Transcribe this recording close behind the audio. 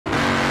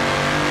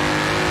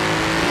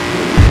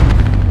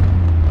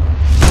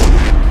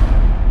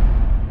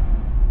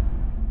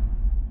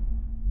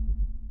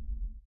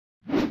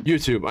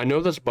YouTube, I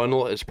know this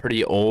bundle is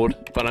pretty old,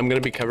 but I'm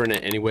going to be covering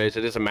it anyways.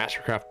 It is a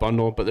Mastercraft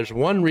bundle, but there's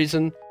one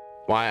reason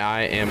why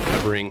I am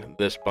covering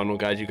this bundle,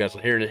 guys. You guys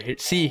will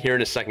see here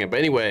in a second. But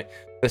anyway,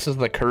 this is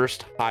the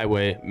Cursed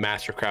Highway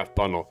Mastercraft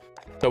bundle.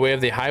 So we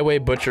have the Highway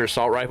Butcher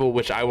Assault Rifle,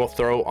 which I will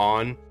throw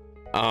on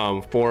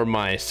for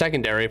my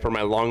secondary, for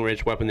my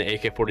long-range weapon, the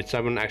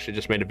AK-47. I actually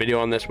just made a video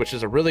on this, which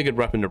is a really good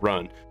weapon to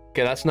run.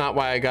 Okay, that's not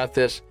why I got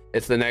this.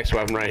 It's the next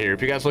weapon right here.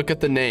 If you guys look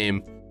at the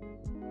name,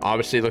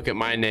 obviously look at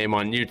my name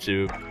on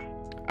YouTube.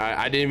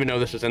 I didn't even know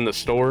this was in the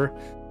store.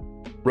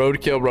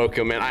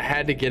 RhodekILL, man. I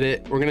had to get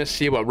it. We're gonna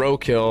see what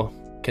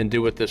RhodekILL can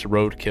do with this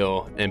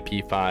RhodekILL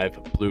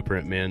MP5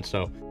 blueprint, man.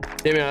 So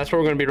yeah, man, that's what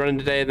we're gonna be running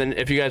today. Then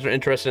if you guys are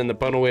interested in the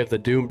bundle, we have the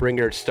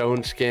Doombringer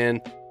stone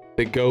skin,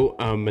 the goat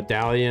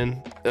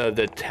medallion,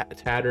 the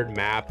tattered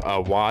map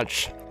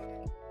watch,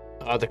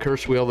 the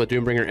curse wheel, the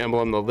Doombringer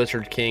emblem, the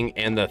Lizard King,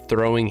 and the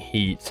throwing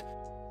heat.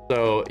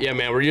 So yeah,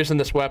 man, we're using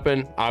this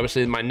weapon.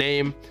 Obviously my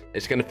name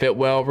is going to fit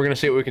well. We're going to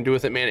see what we can do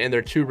with it, man. And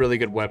they're two really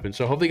good weapons.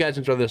 So hopefully you guys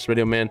enjoy this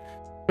video, man.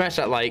 Smash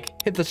that like,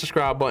 hit the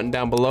subscribe button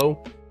down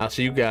below. I'll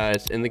see you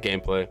guys in the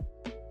gameplay.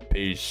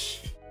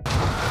 Peace.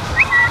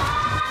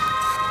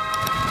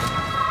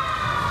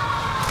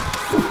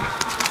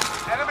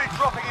 Enemy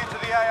dropping into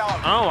the AR.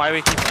 Oh, why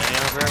we keep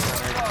landing over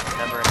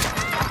never.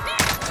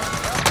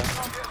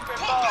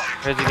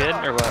 Is he good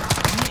or what?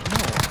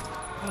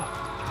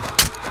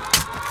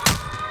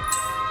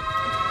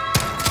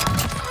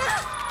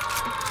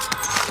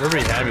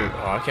 Everybody had me.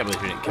 Oh, I can't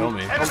believe you didn't kill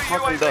me. I'm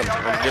fucking done.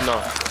 I'm getting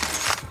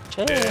off.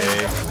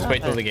 Okay. Let's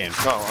wait till the game.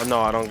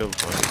 No, I don't give a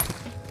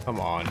fuck. Come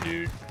on,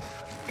 dude.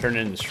 Turn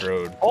in this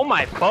road. Oh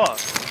my fuck.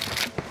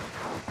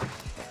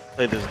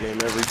 Play this game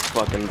every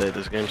fucking day.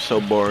 This game's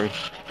so boring.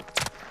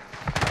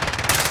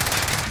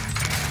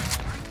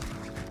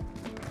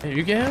 Hey,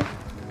 you get him?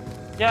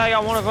 Yeah, I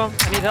got one of them.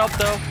 I need help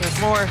though.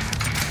 There's more.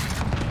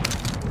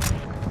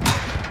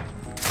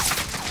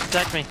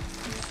 Protect me.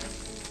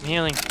 I'm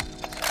healing.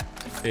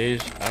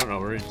 He's, I don't know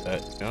where he's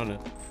at, to be honest.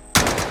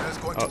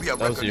 Oh, that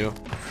was you.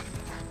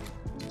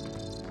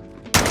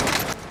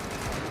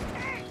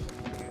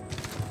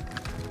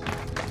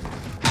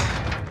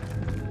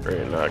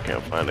 Great, now I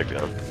can't find a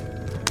gun.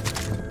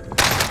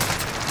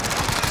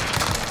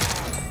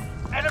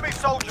 Enemy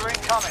soldier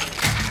incoming.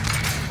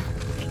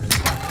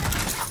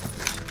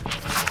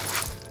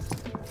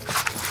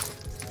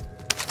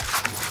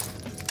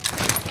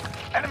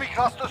 Enemy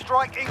cluster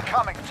strike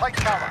incoming. Take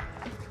cover.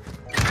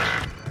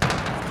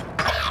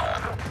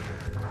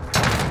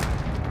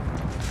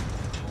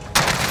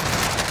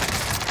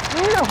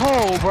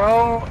 No,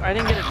 bro. I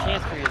didn't get a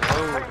chance to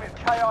reload. Team is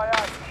KIA.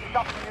 It's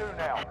up to you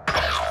now.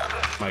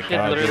 My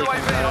God. Literally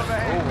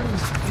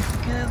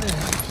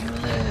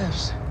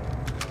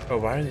Oh,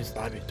 why are these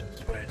lobbies so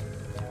sweat?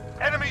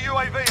 Enemy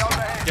UAV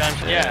overhead.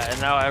 Yeah, and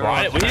now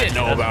everyone. We didn't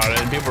know about it,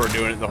 and people were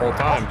doing it the whole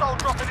time. Hostile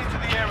dropping into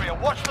the area.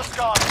 Watch the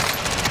sky.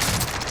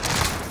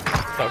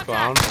 What's up,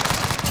 clown?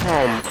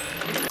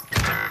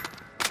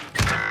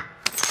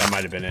 That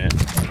might have been it.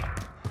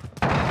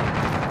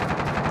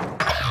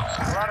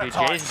 Dude,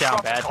 Jay's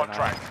down bad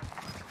tonight.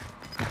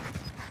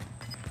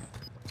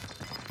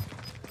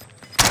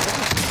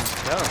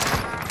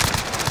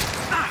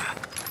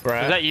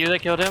 Brad? Was that you that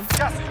killed him?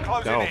 Gas is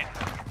closing No. in.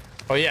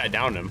 Oh yeah, I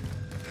downed him.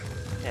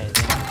 Yeah, Alright.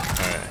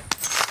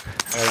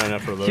 I don't have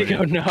enough for loading. you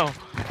go, no.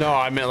 No,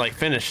 I meant like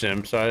finished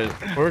him. So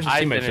where's the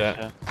teammates finished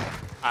at? him.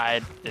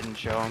 I didn't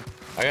show him.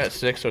 I got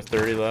 6 or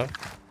 30 left.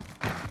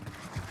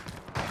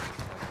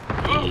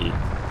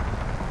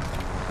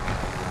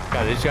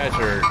 God, these guys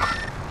are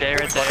Jay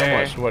right somewhat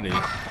there. sweaty.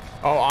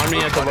 Oh, on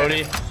me at the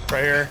Lodi,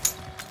 right here.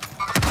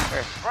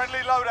 Friendly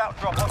loadout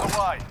drop on the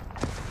way.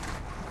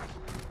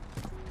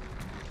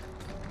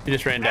 He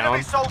just ran down.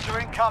 Enemy soldier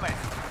incoming.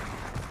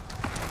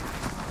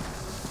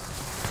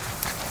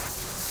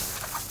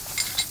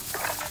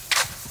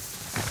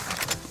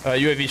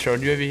 UAV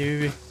showed.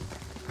 UAV.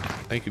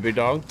 Thank you, big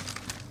dog.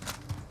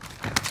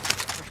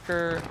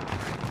 Sure.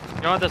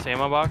 You want this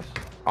ammo box?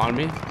 On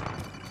me?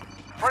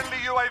 Friendly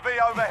UAV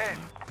overhead.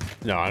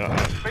 No, I don't.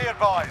 Be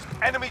advised,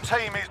 enemy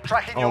team is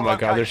tracking your Oh my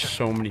God, there's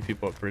location. so many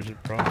people at prison,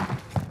 bro.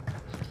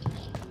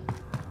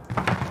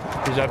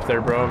 He's up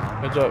there, bro.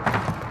 Heads up.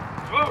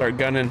 Start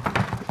gunning.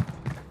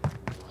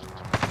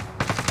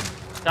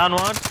 Down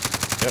one?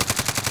 Yep.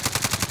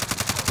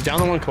 Down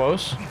the one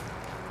close?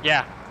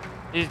 Yeah.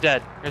 He's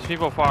dead. There's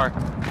people far.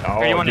 Oh,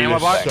 Here, you want an dude, ammo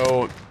box?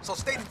 So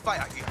stay in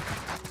fire here.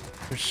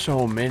 There's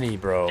so many,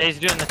 bro. Jay's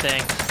doing the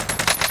thing.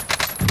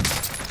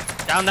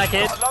 Down that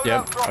kid.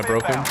 Yep, I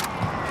broke him.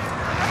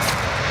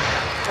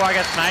 Oh, I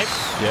got sniped.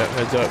 Yep,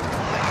 heads up.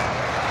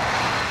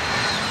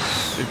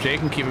 If Jay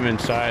can keep him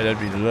inside, that'd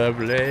be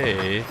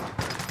lovely.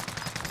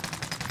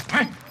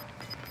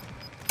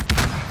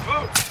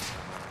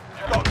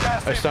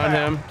 I stunned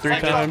him 3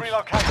 times.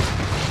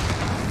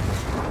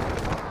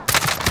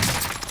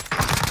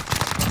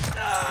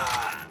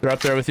 They're up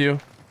there with you.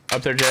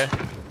 Up there, Jay.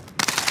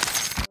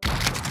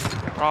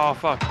 Oh,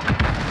 fuck.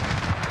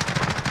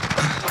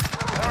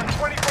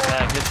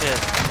 Yeah, good shit.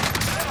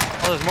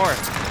 Oh, there's more.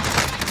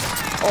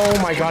 Oh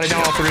my god, I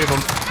downed all 3 of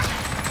them.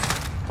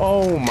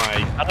 Oh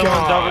my Other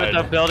one's over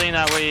the building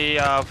that we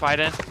fight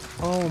in.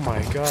 Oh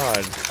my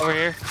god. Over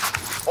here.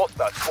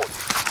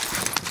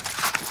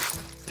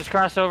 Just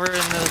cross over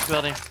into this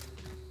building.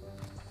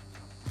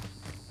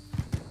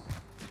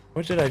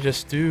 What did I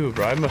just do,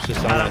 bro? I must have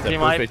done that at the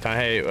perfect time.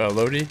 Hey,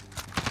 Lodi?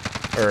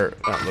 Or,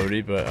 not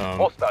Lodi, but,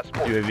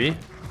 UAV?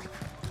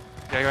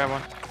 Yeah, grab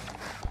one.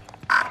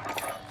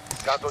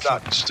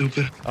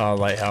 Stupid. Oh,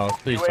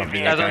 Lighthouse. Please don't be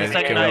that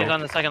guy. He's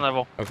on the second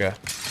level. Okay.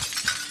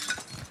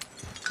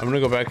 I'm gonna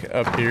go back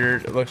up here.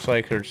 It looks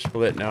like they're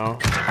split now.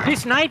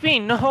 He's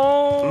sniping!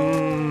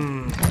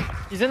 No!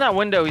 He's in that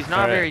window. He's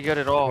not very good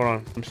at all. Hold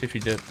on. Let me see if he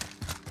did.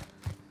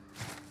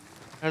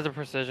 There's a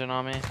precision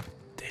on me.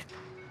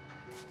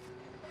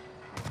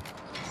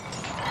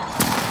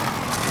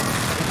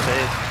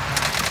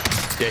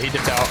 Yeah, he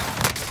dipped out.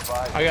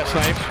 I got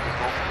sniped.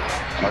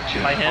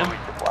 By him?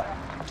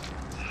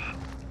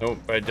 Nope,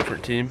 by a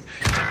different team.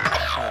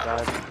 Oh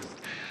god.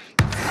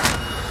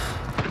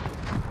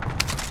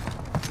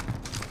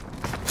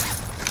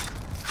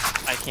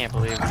 I can't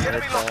believe I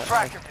hit that.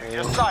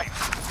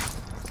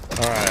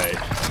 Alright.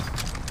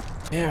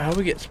 Yeah, how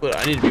we get split?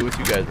 I need to be with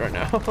you guys right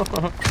now. Victory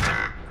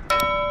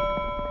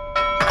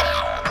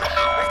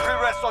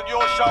rests on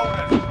your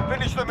shoulders.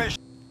 Finish the mission.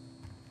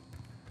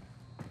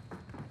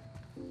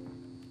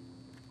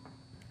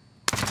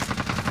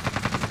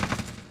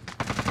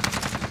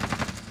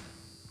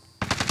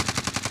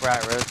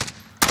 Right, Rhode.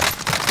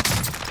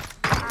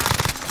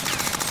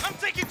 I'm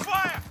taking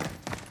fire!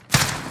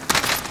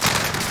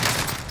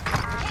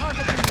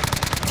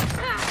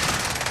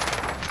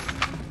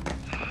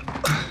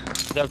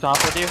 Is he up top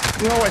with you?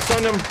 No, I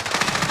stunned him.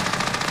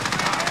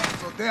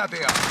 So there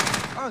they are.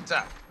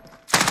 Contact.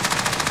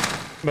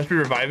 Must be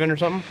reviving or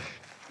something.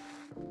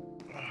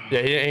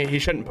 Yeah, he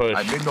shouldn't push.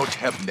 I may not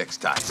help next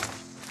time.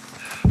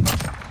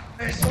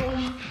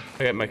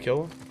 I got my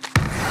kill.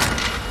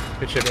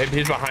 Good shit, babe.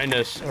 He's behind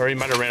us, or he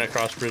might have ran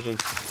across prison.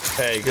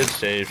 Hey, good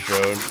save,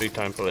 Rhode. Big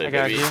time play, I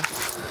got baby. you. Ooh.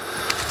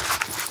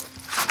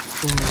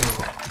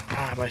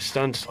 Ah, my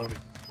stun slowed me.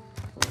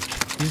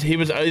 He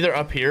was either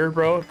up here,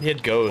 bro. He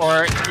had ghosts.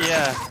 Or,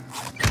 yeah.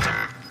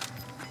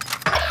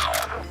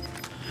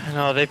 I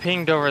know, they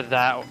pinged over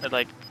that,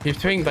 like... He's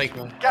pinged, like,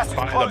 Gas is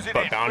by closing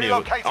the in. bounty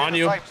Relocating on the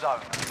you. safe zone.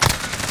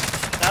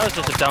 That was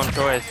just a dumb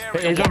choice.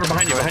 Hey, he's over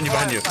behind you.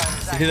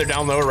 He's either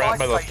down low or right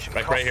by the,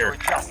 like, right here.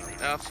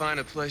 I'll find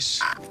a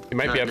place. He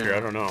might be up here, I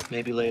don't know.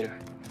 Maybe later.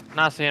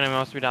 Not seeing him,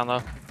 must be down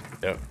low.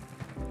 Yep.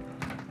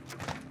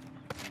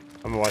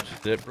 I'm gonna watch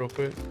the dip real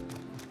quick.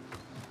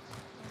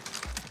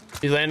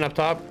 He's landing up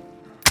top.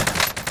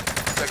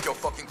 Take your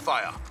fucking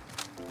fire.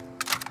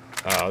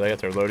 Oh, they got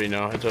their loading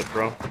now. Heads up,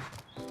 bro.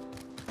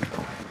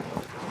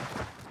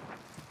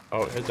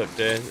 Oh, heads up,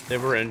 Jay. They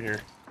were in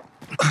here.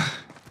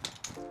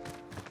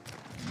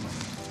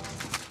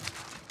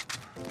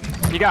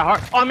 You got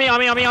hard. On me.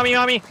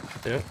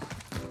 Yeah.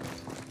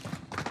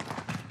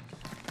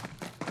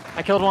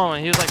 I killed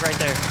one. He was like right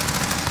there.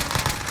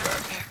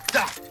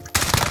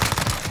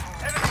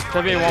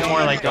 Could be one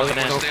more like going in.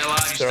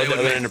 They're at the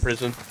other end of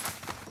prison.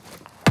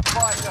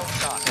 Fire cell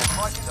done.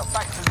 Prices are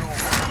back to normal.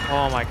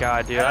 Oh my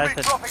god, dude.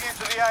 Enemy dropping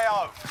into the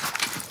AO.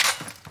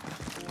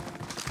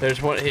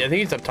 There's one. I think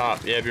he's up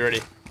top. Yeah, be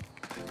ready.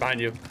 Behind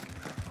you.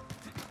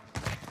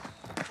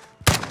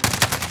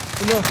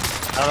 No.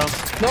 Got him.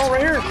 No,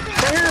 right here.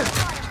 Right here.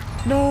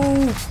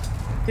 No.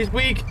 He's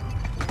weak.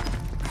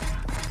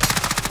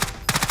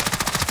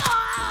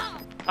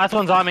 Last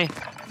one's on me.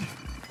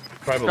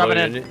 Probably Drop it loaded,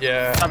 in. isn't it?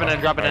 Yeah.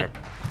 Drop it in.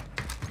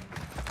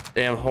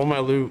 Damn, hold my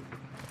loot.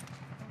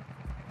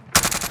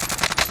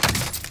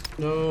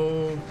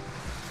 No.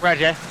 Right,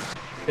 Jay.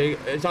 Okay,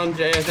 it's on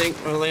Jay, I think.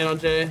 I'm gonna land on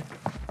Jay.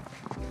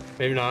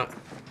 Maybe not.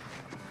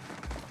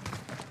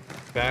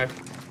 Back.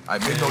 I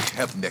may not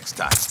help next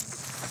time.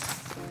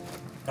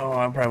 Oh,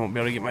 I probably won't be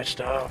able to get my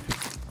stuff.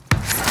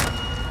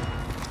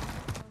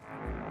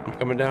 I'm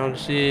coming down to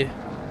see.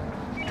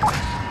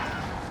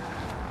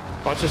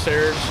 Watch the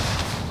stairs.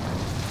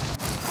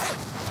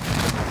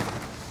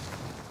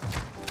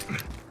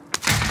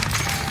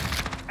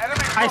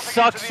 I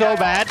suck so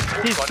bad.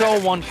 He's so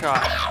one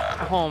shot.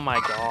 Oh my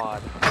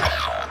god.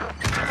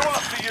 It's all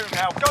up to you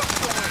now. Go to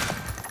the win.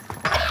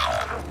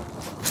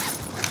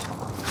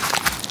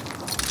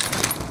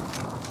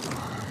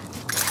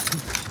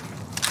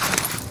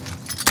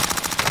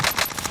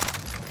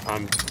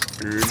 I'm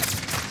screwed.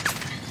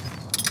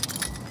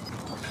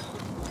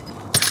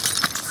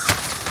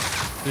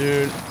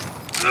 Dude.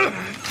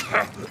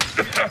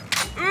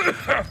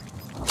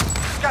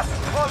 Gas is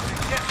closing.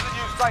 Get to the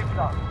new safe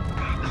zone.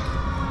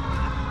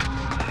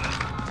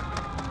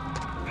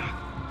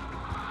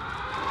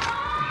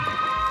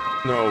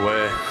 No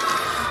way. In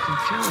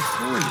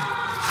California.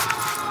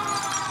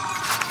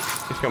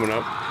 He's coming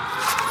up.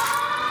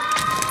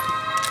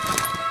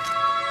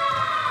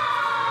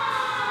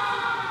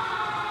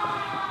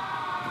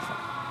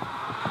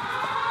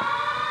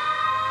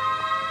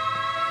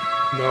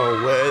 No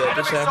way, that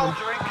just Enemy happened.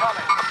 soldier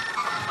incoming.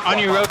 On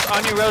your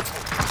road.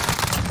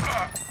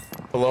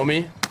 Below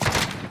me.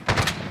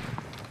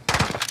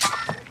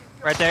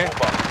 Right there.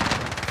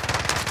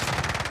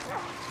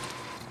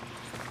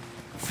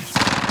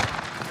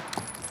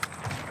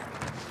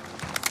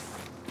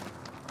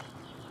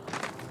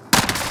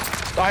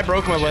 I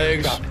broke my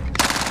legs.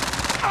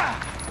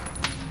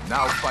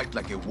 Now fight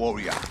like a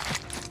warrior.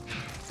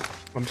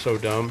 I'm so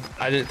dumb.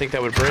 I didn't think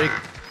that would break.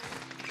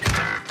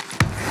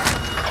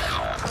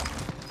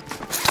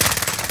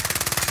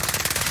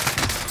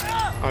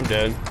 I'm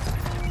dead.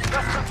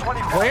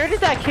 Where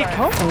did that kick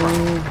come from?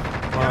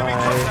 Oh my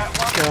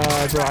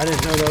god, bro. I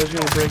didn't know that was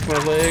gonna break my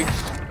legs.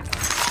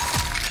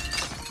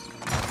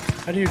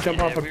 How do you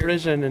jump off a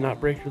prison and not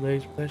break your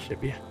legs? That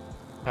should be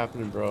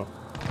happening, bro.